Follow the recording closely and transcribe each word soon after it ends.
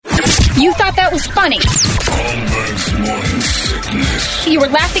You thought that was funny. Holmberg's morning sickness. You were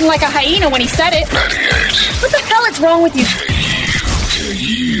laughing like a hyena when he said it. 98. What the hell is wrong with you?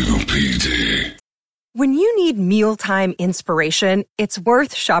 KUPD. When you need mealtime inspiration, it's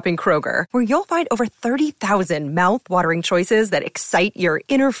worth shopping Kroger, where you'll find over 30,000 mouth-watering choices that excite your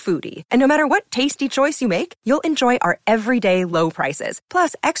inner foodie. And no matter what tasty choice you make, you'll enjoy our everyday low prices,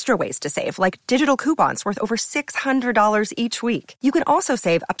 plus extra ways to save, like digital coupons worth over $600 each week. You can also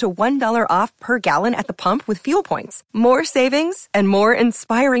save up to $1 off per gallon at the pump with fuel points. More savings and more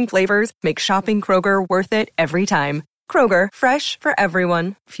inspiring flavors make shopping Kroger worth it every time. Kroger, fresh for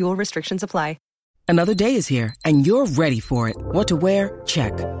everyone. Fuel restrictions apply. Another day is here, and you're ready for it. What to wear?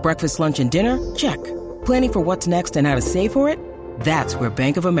 Check. Breakfast, lunch, and dinner? Check. Planning for what's next and how to save for it? That's where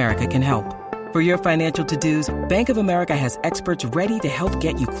Bank of America can help. For your financial to-dos, Bank of America has experts ready to help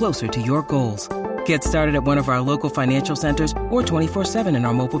get you closer to your goals. Get started at one of our local financial centers or 24/7 in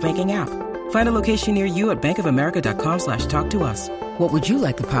our mobile banking app. Find a location near you at bankofamerica.com/talktous. What would you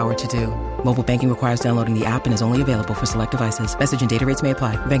like the power to do? Mobile banking requires downloading the app and is only available for select devices. Message and data rates may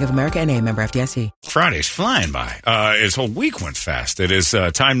apply. Bank of America N.A., member FDIC. Friday's flying by. His whole week went fast. It is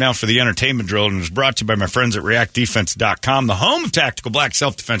time now for the entertainment drill, and it's brought to you by my friends at reactdefense.com, the home of tactical black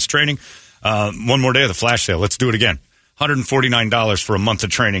self-defense training. One more day of the flash sale. Let's do it again. $149 for a month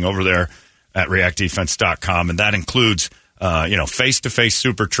of training over there at reactdefense.com, and that includes face-to-face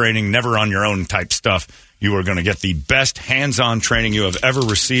super training, never on your own type stuff. You are going to get the best hands-on training you have ever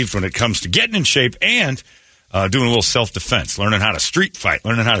received when it comes to getting in shape and doing a little self-defense, learning how to street fight,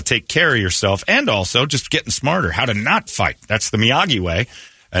 learning how to take care of yourself, and also just getting smarter, how to not fight. That's the Miyagi way,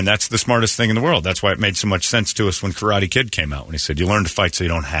 and that's the smartest thing in the world. That's why it made so much sense to us when Karate Kid came out, when he said, you learn to fight so you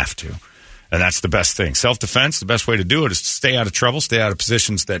don't have to. And that's the best thing. Self-defense, the best way to do it is to stay out of trouble, stay out of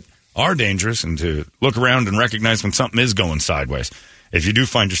positions that are dangerous, and to look around and recognize when something is going sideways. If you do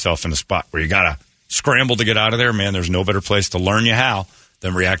find yourself in a spot where you got to scramble to get out of there, man, there's no better place to learn you how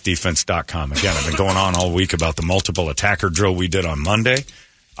than reactdefense.com. Again, I've been going on all week about the multiple attacker drill we did on Monday.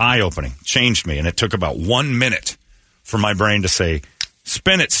 Eye-opening. Changed me. And it took about 1 minute for my brain to say,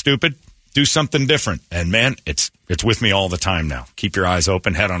 spin it, stupid. Do something different. And, man, it's with me all the time now. Keep your eyes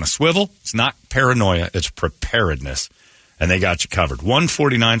open, head on a swivel. It's not paranoia. It's preparedness. And they got you covered.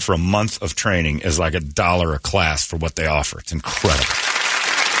 $149 for a month of training is like $1 a class for what they offer. It's incredible.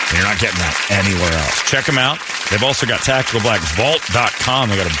 And you're not getting that anywhere else. Check them out. They've also got tacticalblackvault.com.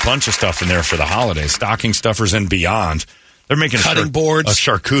 They got a bunch of stuff in there for the holidays. Stocking stuffers and beyond. They're making cutting boards, a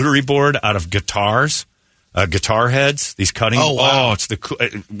charcuterie board out of guitars, guitar heads. These cutting. Oh, wow. Oh, it's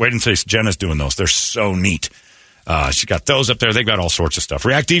the wait until Jenna's doing those. They're so neat. She got those up there. They've got all sorts of stuff.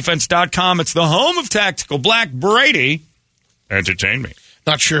 ReactDefense.com. It's the home of Tactical Black. Brady, entertain me.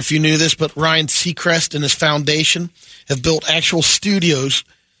 Not sure if you knew this, but Ryan Seacrest and his foundation have built actual studios,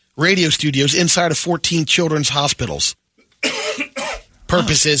 radio studios, inside of 14 children's hospitals.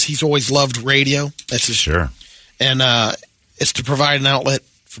 Purpose is he's always loved radio. That's his. Sure. And it's to provide an outlet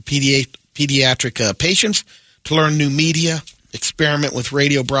for pediatric patients to learn new media, experiment with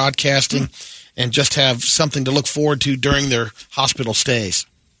radio broadcasting, and just have something to look forward to during their hospital stays.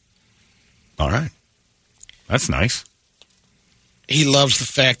 All right. That's nice. He loves the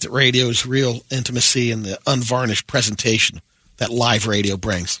fact that radio is real intimacy and the unvarnished presentation that live radio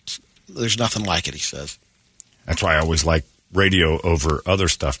brings. There's nothing like it, he says. That's why I always like radio over other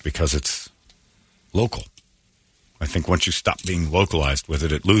stuff, because it's local. I think once you stop being localized with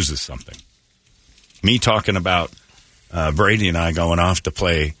it, it loses something. Me talking about Brady and I going off to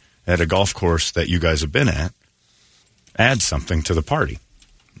play at a golf course that you guys have been at adds something to the party.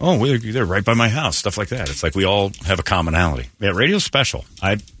 Oh, they're right by my house, stuff like that. It's like we all have a commonality. Yeah, radio's special.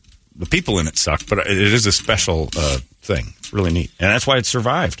 The people in it suck, but it is a special thing. It's really neat. And that's why it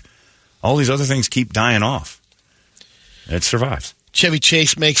survived. All these other things keep dying off. It survives. Chevy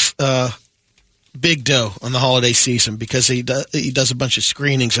Chase makes big dough on the holiday season because he does a bunch of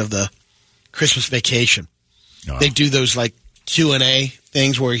screenings of the Christmas Vacation. Oh. They do those like Q&A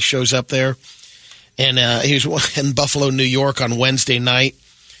things where he shows up there. And he was in Buffalo, New York on Wednesday night.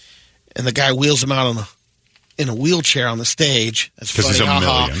 And the guy wheels him out in a wheelchair on the stage. That's funny. He's a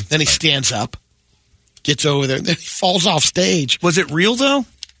million. Then he stands up, gets over there, and then he falls off stage. Was it real, though?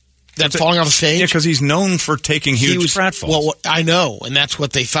 That falling off the stage? Yeah, because he's known for taking huge pratfalls. Well, I know, and that's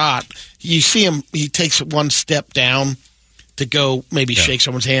what they thought. You see him, he takes one step down to go maybe shake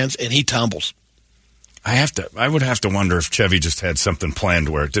someone's hands, and he tumbles. I would have to wonder if Chevy just had something planned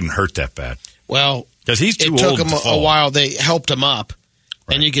where it didn't hurt that bad. Well, because he's too old. It took him to fall. a while. They helped him up,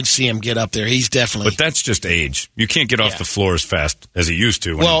 and you can see him get up there. He's definitely. But that's just age. You can't get off the floor as fast as he used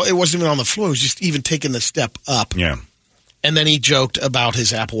to. Well, it wasn't even on the floor. It was just even taking the step up. Yeah. And then he joked about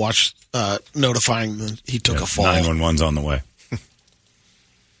his Apple Watch notifying him he took a fall. 911's on the way.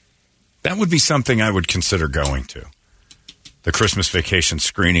 That would be something I would consider going to. The Christmas Vacation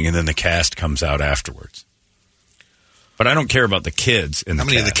screening, and then the cast comes out afterwards. But I don't care about the kids in the How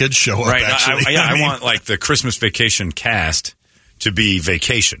many cast. of the kids show up, right, actually? I want, like, the Christmas Vacation cast to be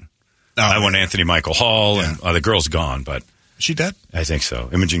Vacation. Oh, I want Anthony Michael Hall, and the girl's gone, but... Is she dead? I think so.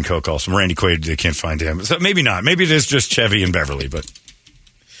 Imogen Coke also. Randy Quaid, they can't find him. So maybe not. Maybe it is just Chevy and Beverly, but...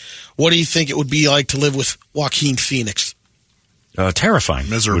 What do you think it would be like to live with Joaquin Phoenix? Terrifying.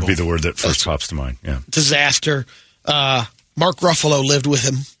 Miserable. Would be the word that first pops to mind. Yeah. Disaster. Mark Ruffalo lived with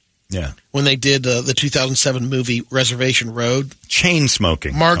him. Yeah. When they did the 2007 movie Reservation Road. Chain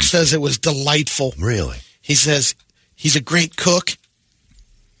smoking. Mark says it was delightful. Really? He says he's a great cook.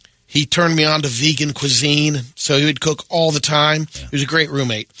 He turned me on to vegan cuisine, so he would cook all the time. Yeah. He was a great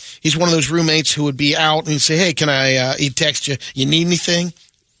roommate. He's one of those roommates who would be out and he'd say, hey, can I, he'd text you, you need anything?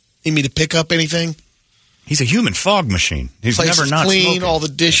 Need me to pick up anything? He's a human fog machine. He's Place never is not clean, smoking. all the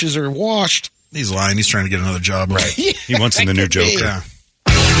dishes are washed. He's lying. He's trying to get another job. Right. He wants in the new Joker. Yeah.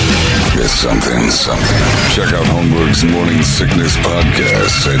 There's something. Check out Holmberg's Morning Sickness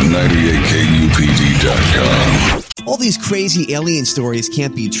Podcast at 98kupd.com. All these crazy alien stories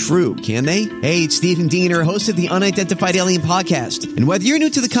can't be true, can they? Hey, it's Stephen Diener, host of the Unidentified Alien Podcast. And whether you're new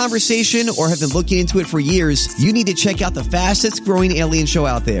to the conversation or have been looking into it for years, you need to check out the fastest growing alien show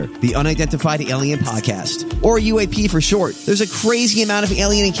out there, the Unidentified Alien Podcast, or UAP for short. There's a crazy amount of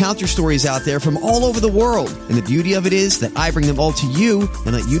alien encounter stories out there from all over the world. And the beauty of it is that I bring them all to you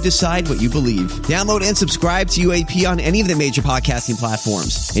and let you decide what you believe. Download and subscribe to UAP on any of the major podcasting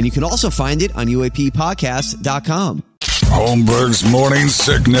platforms. And you can also find it on UAPpodcast.com. Holmberg's Morning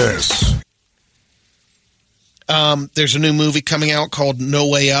Sickness. There's a new movie coming out called No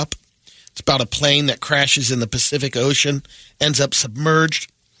Way Up. It's about a plane that crashes in the Pacific Ocean, ends up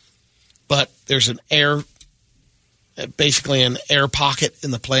submerged, but there's basically an air pocket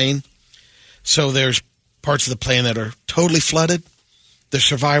in the plane. So there's parts of the plane that are totally flooded. The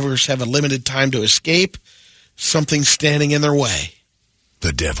survivors have a limited time to escape. Something's standing in their way.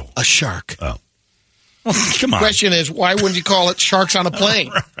 The devil. A shark. Oh. Well, come on. Question is, why wouldn't you call it Sharks on a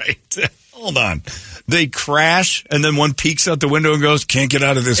Plane? Right. Hold on. They crash, and then one peeks out the window and goes, can't get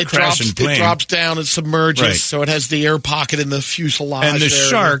out of this crashing plane. It drops down and submerges, right. So it has the air pocket in the fuselage. And the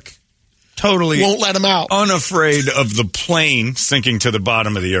shark totally won't let him out. Unafraid of the plane sinking to the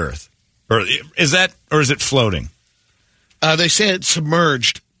bottom of the earth. Or is it floating? They say it's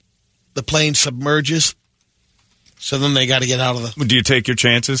submerged. The plane submerges. So then they got to get out of the... Do you take your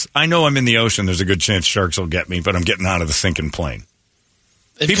chances? I know I'm in the ocean. There's a good chance sharks will get me, but I'm getting out of the sinking plane.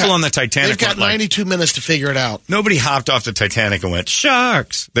 On the Titanic... They've got 92 minutes to figure it out. Nobody hopped off the Titanic and went,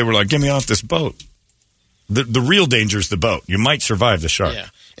 sharks! They were like, get me off this boat. The real danger is the boat. You might survive the shark. Yeah.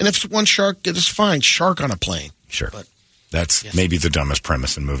 And if one shark, it's fine. Shark on a plane. Sure. But, that's maybe the dumbest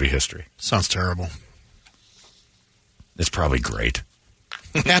premise in movie history. Sounds terrible. It's probably great.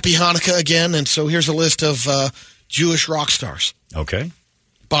 Happy Hanukkah again. And so here's a list of... Jewish rock stars. Okay.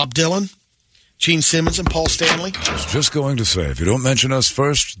 Bob Dylan, Gene Simmons, and Paul Stanley. I was just going to say, if you don't mention us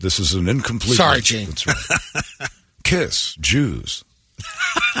first, this is an incomplete... Sorry, list. Gene. That's right. Kiss, Jews.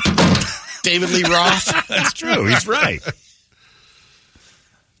 David Lee Roth. That's true. He's right.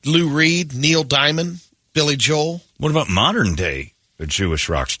 Lou Reed, Neil Diamond, Billy Joel. What about modern day a Jewish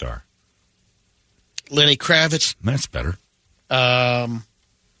rock star? Lenny Kravitz. That's better. Pat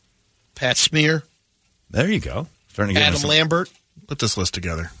Smear. There you go. Starting to get Adam Lambert. Put this list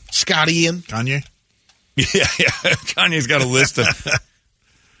together. Scott Ian. Kanye? Yeah. Kanye's got a list of...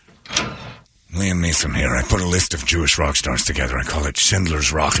 Liam Neeson here. I put a list of Jewish rock stars together. I call it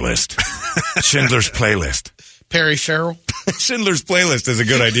Schindler's Rock List. Schindler's Playlist. Perry Farrell. Schindler's Playlist is a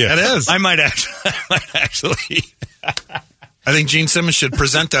good idea. It is. I might actually... I think Gene Simmons should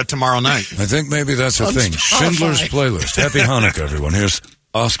present that tomorrow night. I think maybe that's a thing. Schindler's Playlist. Happy Hanukkah, everyone. Here's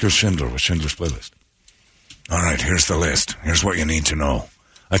Oscar Schindler with Schindler's Playlist. All right, here's the list. Here's what you need to know.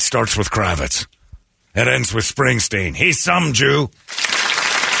 It starts with Kravitz. It ends with Springsteen. He's some Jew.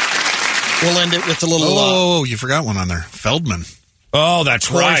 We'll end it with a little... Oh, you forgot one on there. Feldman. Oh,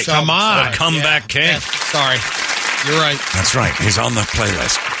 that's right. Feldman. Come on. Sorry. Comeback king. Yeah, sorry. You're right. That's right. He's on the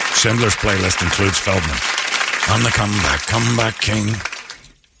playlist. Schindler's Playlist includes Feldman. On the comeback king.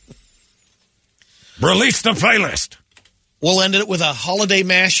 Release the playlist. We'll end it with a holiday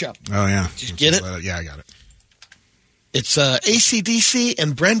mashup. Oh, yeah. Did you get it? Yeah, I got it. It's AC/DC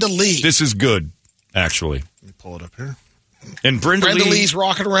and Brenda Lee. This is good, actually. Let me pull it up here. And Brenda Lee's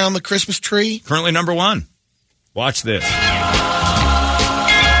rocking around the Christmas tree. Currently number one. Watch this. You're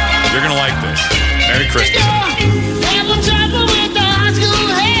going to like this. Merry Christmas. having trouble with the high school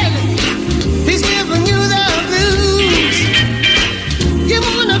head. He's giving you the blues. You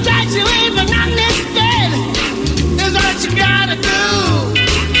wanna graduate, but not this bed. Is what you gotta do.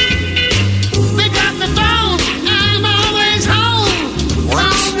 Pick up the phone. I'm always home.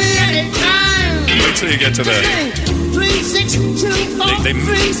 Call me anytime. Wait till you get to the.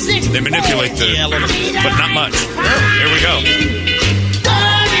 They manipulate the, but not much. Here we go.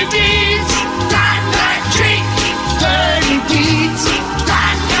 Dirty deeds, dirty cheek. Dirty deeds,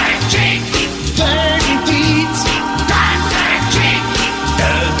 dirty cheek. Dirty deeds, dirty cheek.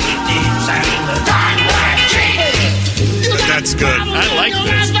 Dirty deeds and the dirty cheek. That's good. I like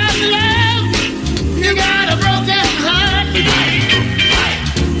this. You got a broken heart.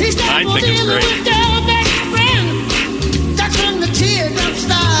 I think it's great. That's when the teardrops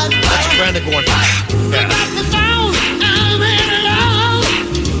start. That's Brenda going. Pick up the phone, I'm in it all.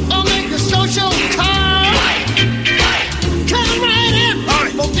 I'll make a social call. Come right in,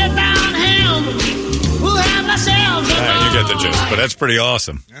 we'll get down ham. We'll have ourselves a ball. You get the gist, but that's pretty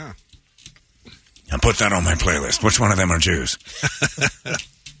awesome. Yeah. I'll put that on my playlist. Which one of them are Jews?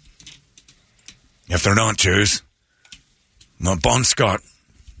 If they're not Jews, well, Bon Scott,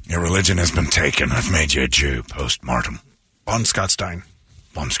 your religion has been taken. I've made you a Jew post-mortem. Bon Scottstein.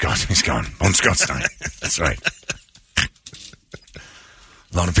 Bon Scott, he's gone. Bon Scottstein. That's right.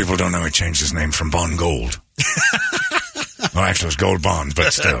 A lot of people don't know he changed his name from Bon Gold. Well, actually, it was Gold Bond,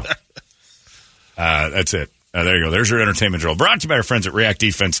 but still. That's it. There you go. There's your entertainment drill. Brought to you by our friends at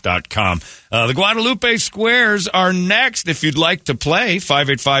reactdefense.com. The Guadalupe Squares are next. If you'd like to play,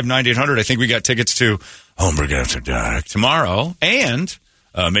 585-9800. I think we got tickets to Holmberg After Dark tomorrow. And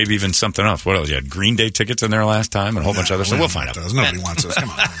maybe even something else. What else? You had Green Day tickets in there last time and a whole bunch of other stuff. We'll find out. Those. Nobody wants those. Come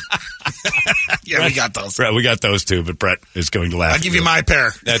on. Yeah, we got those. Brett, we got those too, but Brett is going to laugh. I'll give you my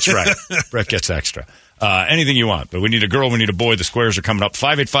pair. That's right. Brett gets extra. Anything you want. But we need a girl, we need a boy. The squares are coming up.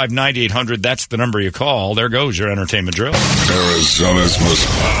 585-9800. That's the number you call. There goes your entertainment drill. Arizona's most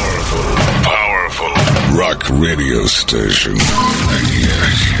powerful rock radio station.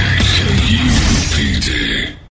 UPD.